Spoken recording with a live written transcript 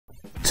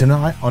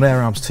Tonight on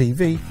Air Arms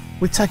TV,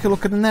 we take a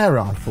look at an air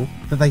rifle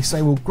that they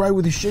say will grow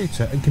with the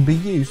shooter and can be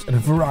used in a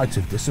variety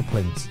of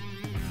disciplines.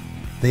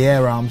 The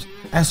Air Arms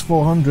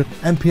S400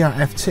 MPR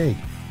FT.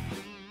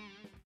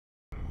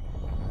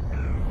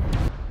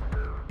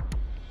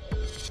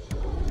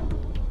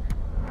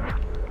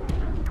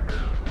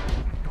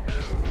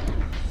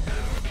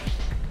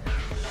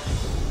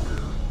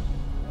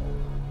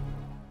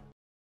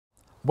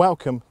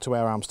 Welcome to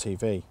Air Arms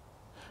TV.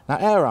 Now,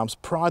 Air Arms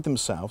pride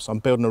themselves on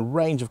building a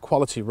range of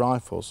quality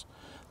rifles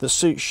that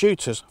suit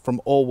shooters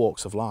from all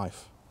walks of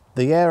life.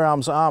 The Air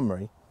Arms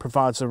Armoury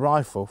provides a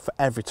rifle for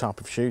every type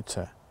of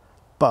shooter,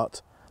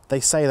 but they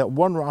say that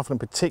one rifle in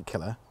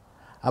particular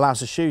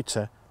allows a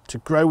shooter to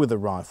grow with the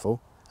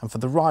rifle and for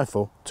the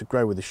rifle to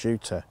grow with the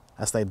shooter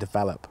as they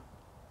develop.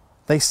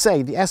 They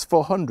say the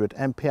S400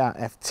 MPR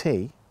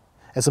FT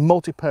is a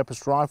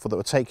multi-purpose rifle that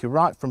will take you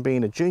right from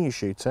being a junior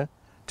shooter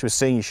to a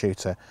senior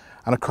shooter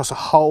and across a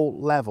whole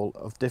level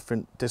of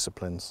different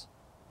disciplines.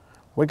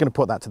 We're going to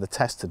put that to the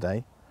test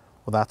today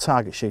with our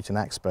target shooting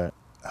expert.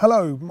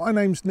 Hello, my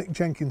name's Nick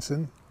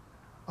Jenkinson.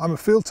 I'm a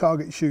field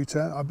target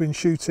shooter. I've been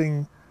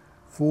shooting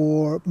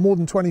for more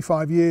than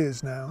 25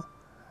 years now,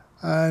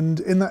 and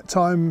in that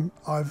time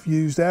I've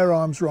used Air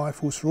Arms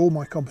rifles for all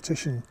my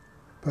competition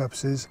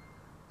purposes,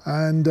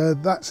 and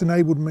that's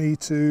enabled me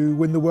to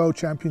win the World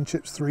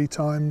Championships 3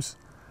 times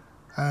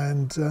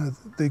and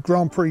the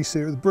Grand Prix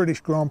series, the British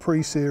Grand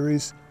Prix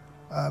series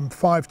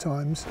 5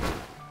 times.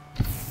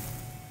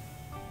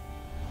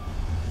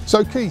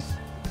 So Keith,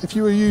 if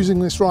you were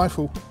using this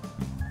rifle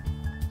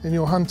in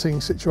your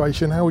hunting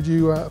situation, how would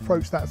you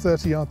approach that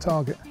 30-yard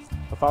target?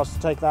 If I was to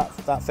take that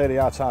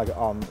 30-yard target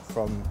on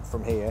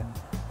from here,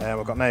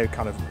 I've got no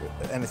kind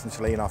of anything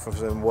to lean off of,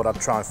 and would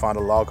I'd try and find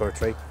a log or a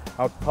tree.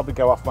 I'd probably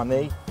go off my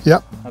knee.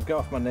 Yep. I'd go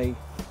off my knee,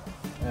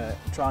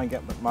 try and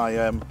get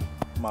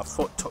my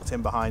foot tucked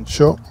in behind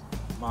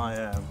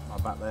my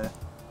back there,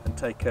 and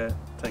take a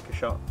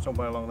shot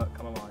somewhere along that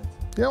kind of line.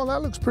 Yeah, well,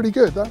 that looks pretty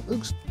good. That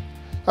looks,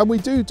 and we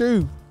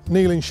do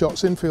kneeling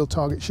shots in field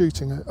target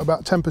shooting.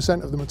 About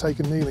 10% of them are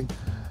taken kneeling.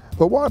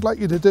 But what I'd like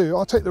you to do,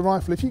 I'll take the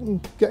rifle. If you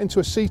can get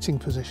into a seating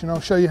position, I'll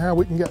show you how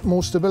we can get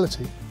more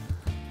stability.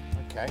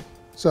 Okay.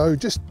 So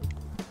just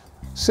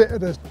sit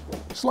at a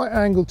slight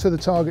angle to the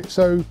target,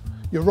 so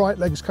your right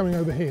leg's coming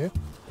over here.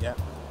 Yeah.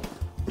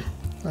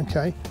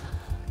 Okay.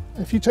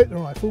 If you take the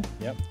rifle,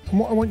 yep. And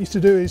what I want you to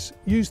do is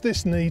use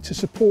this knee to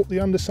support the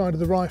underside of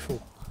the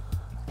rifle.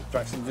 So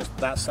actually just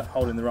that's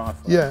holding the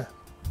rifle? Yeah.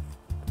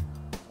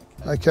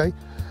 Okay.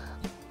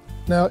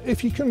 Now,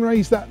 if you can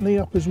raise that knee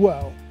up as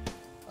well,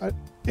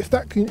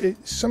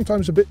 it's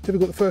sometimes a bit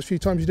difficult the first few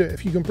times you do it.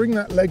 If you can bring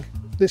that leg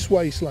this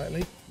way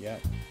slightly, yeah,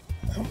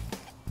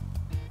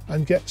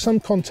 and get some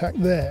contact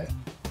there.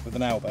 With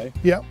an elbow?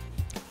 Yeah.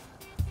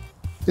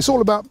 It's all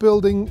about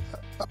building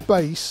a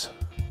base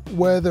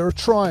where there are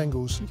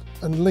triangles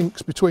and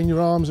links between your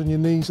arms and your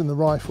knees and the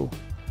rifle.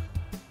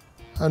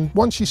 And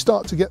once you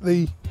start to get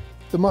the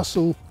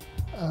muscle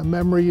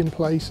memory in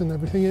place and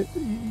everything,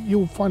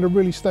 you'll find a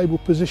really stable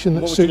position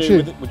that suits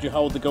you. Would you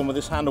hold the gun with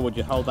this hand, or would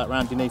you hold that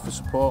round your knee for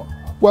support?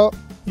 Well,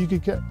 you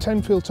could get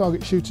 10 field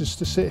target shooters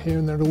to sit here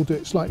and they'd all do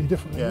it slightly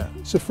differently. Yeah.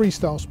 It's a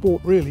freestyle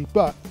sport really,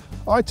 but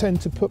I tend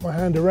to put my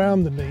hand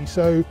around the knee,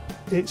 so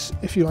it's,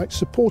 if you like,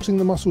 supporting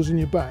the muscles in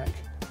your back,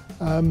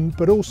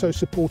 but also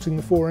supporting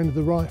the fore end of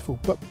the rifle.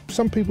 But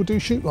some people do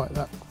shoot like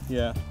that.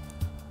 Yeah.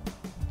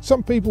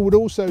 Some people would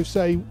also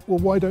say, well,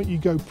 why don't you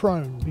go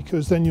prone?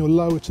 Because then you're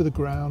lower to the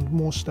ground,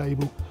 more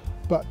stable.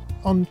 But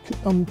on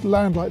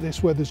land like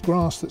this where there's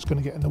grass that's going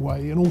to get in the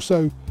way, and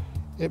also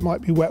it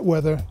might be wet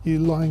weather, you're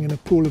lying in a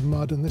pool of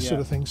mud and this sort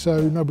of thing,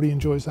 so nobody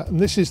enjoys that. And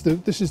this is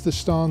the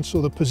stance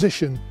or the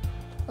position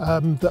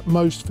that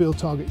most field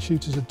target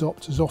shooters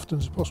adopt as often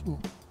as possible.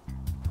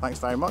 Thanks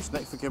very much,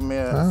 Nick, for giving me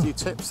a few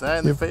tips there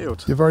in the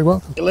field. You're very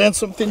welcome. You learn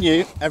something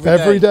new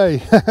every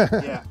day.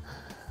 Yeah.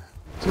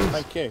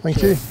 Thank you.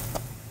 Thank you.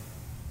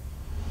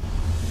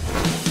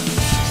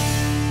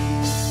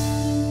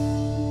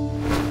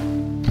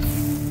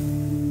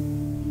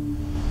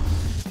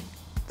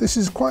 This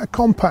is quite a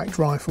compact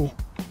rifle,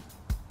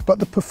 but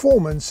the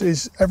performance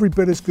is every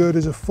bit as good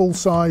as a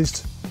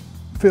full-sized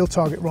field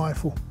target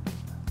rifle.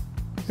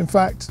 In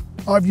fact,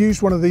 I've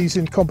used one of these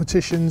in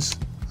competitions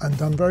and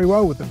done very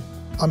well with them.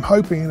 I'm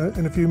hoping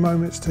in a few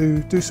moments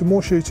to do some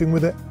more shooting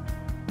with it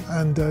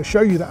and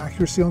show you that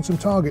accuracy on some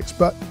targets.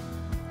 But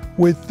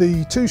with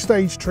the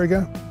 2-stage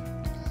trigger,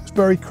 it's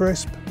very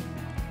crisp.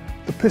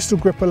 The pistol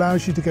grip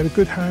allows you to get a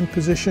good hand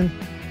position,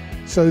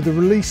 so the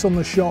release on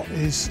the shot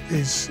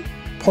is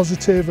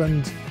positive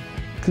and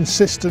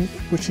consistent,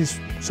 which is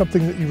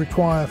something that you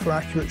require for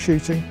accurate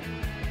shooting.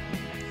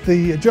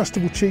 The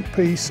adjustable cheek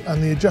piece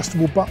and the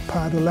adjustable butt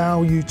pad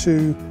allow you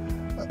to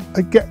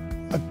get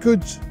a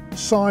good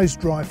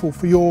sized rifle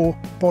for your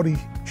body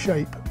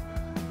shape.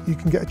 You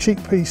can get a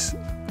cheek piece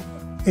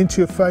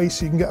into your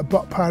face, you can get a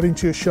butt pad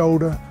into your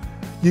shoulder,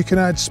 you can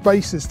add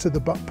spacers to the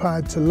butt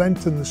pad to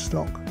lengthen the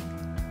stock.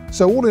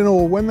 So all in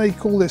all, when they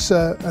call this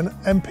an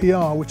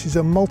MPR, which is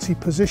a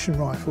multi-position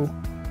rifle,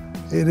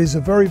 It is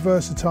a very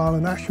versatile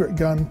and accurate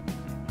gun,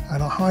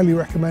 and I highly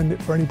recommend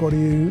it for anybody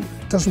who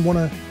doesn't want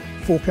to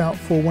fork out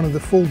for one of the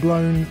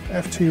full-blown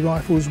FT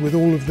rifles with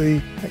all of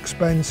the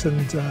expense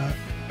and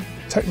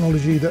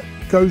technology that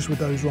goes with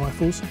those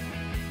rifles.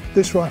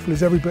 This rifle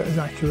is every bit as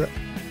accurate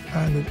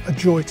and a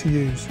joy to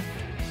use.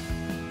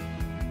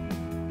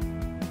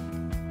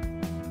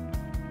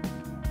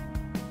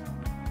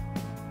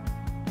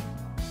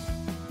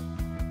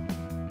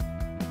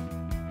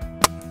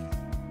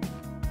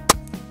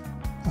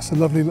 That's a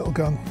lovely little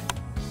gun.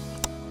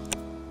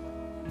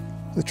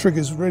 The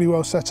trigger's really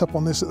well set up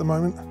on this at the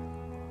moment.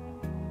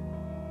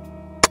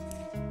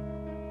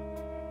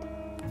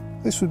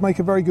 This would make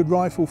a very good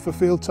rifle for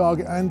field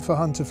target and for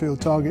hunter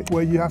field target,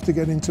 where you have to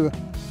get into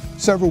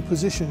several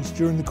positions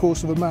during the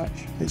course of a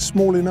match. It's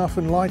small enough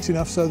and light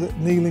enough so that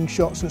kneeling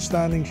shots and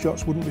standing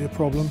shots wouldn't be a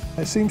problem.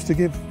 It seems to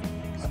give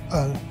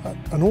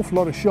an awful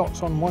lot of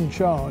shots on one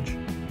charge,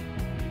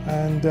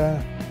 and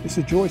it's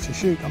a joy to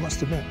shoot, I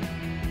must admit.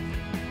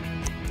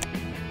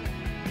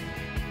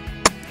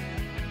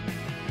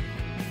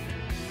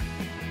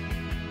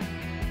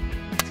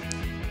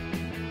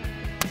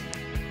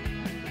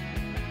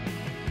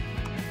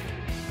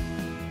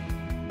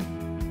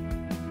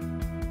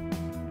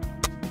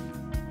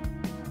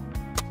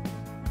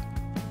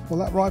 Well,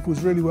 that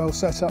rifle's really well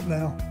set up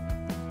now.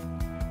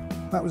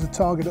 That was a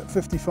target at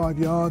 55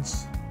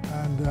 yards,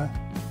 and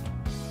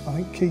I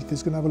think Keith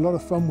is going to have a lot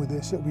of fun with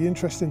this. It'll be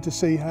interesting to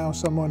see how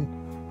someone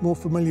more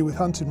familiar with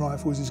hunting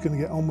rifles is going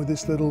to get on with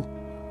this little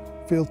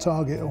field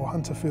target or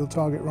hunter field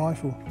target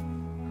rifle.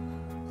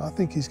 I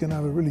think he's going to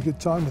have a really good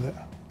time with it.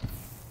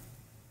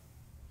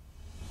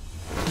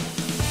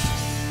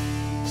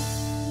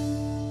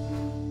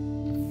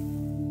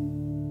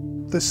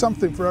 There's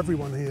something for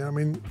everyone here. I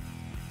mean,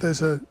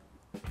 there's a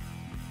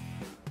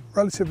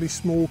relatively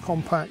small,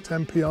 compact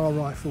MPR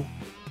rifle,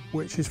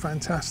 which is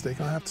fantastic.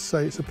 I have to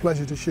say, it's a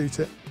pleasure to shoot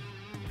it.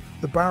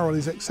 The barrel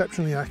is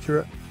exceptionally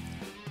accurate,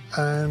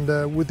 and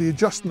with the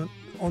adjustment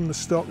on the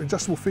stock,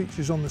 adjustable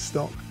features on the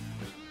stock,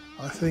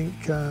 I think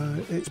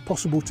it's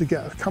possible to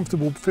get a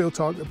comfortable field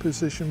target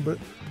position, but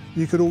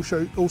you could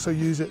also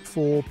use it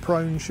for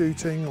prone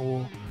shooting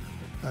or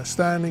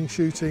standing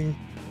shooting,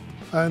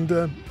 and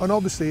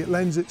obviously it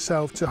lends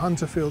itself to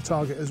hunter field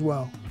target as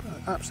well.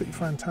 Absolutely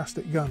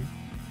fantastic gun.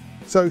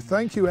 So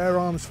thank you, Air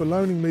Arms, for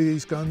loaning me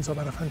these guns. I've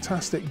had a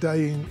fantastic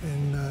day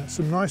in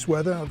some nice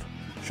weather. I've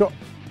shot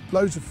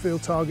loads of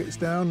field targets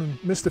down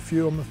and missed a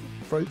few, I'm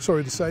afraid,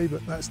 sorry to say,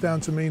 but that's down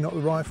to me, not the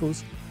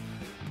rifles.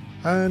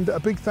 And a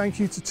big thank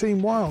you to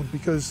Team Wild,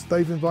 because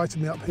they've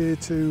invited me up here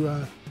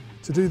to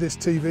do this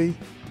TV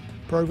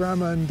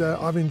program, and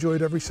I've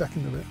enjoyed every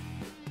second of it.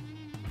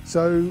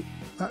 So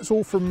that's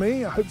all from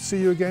me. I hope to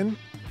see you again.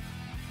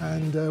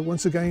 And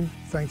once again,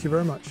 thank you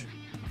very much.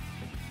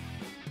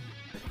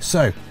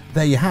 So,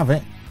 there you have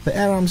it. The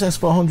Air Arms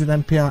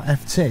S400 MPR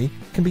FT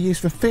can be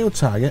used for field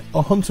target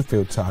or hunter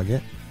field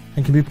target,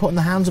 and can be put in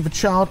the hands of a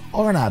child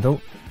or an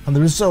adult, and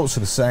the results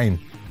are the same.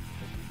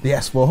 The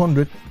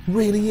S400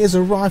 really is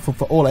a rifle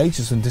for all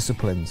ages and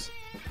disciplines.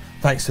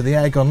 Thanks to the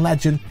airgun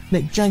legend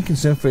Nick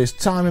Jenkinson for his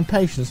time and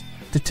patience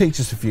to teach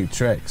us a few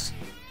tricks.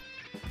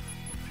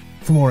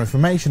 For more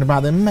information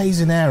about the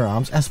amazing Air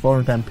Arms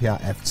S400 MPR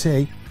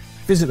FT,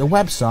 visit the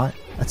website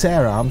at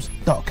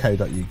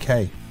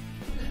airarms.co.uk.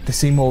 To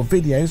see more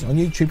videos on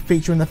YouTube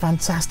featuring the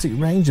fantastic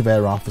range of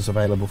air rifles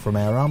available from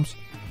Air Arms,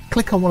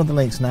 click on one of the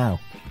links now.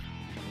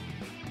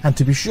 And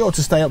to be sure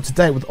to stay up to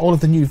date with all of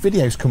the new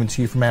videos coming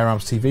to you from Air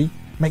Arms TV,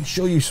 make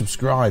sure you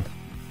subscribe.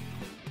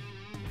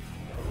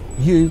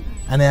 You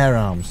and Air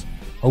Arms,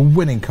 a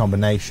winning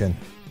combination.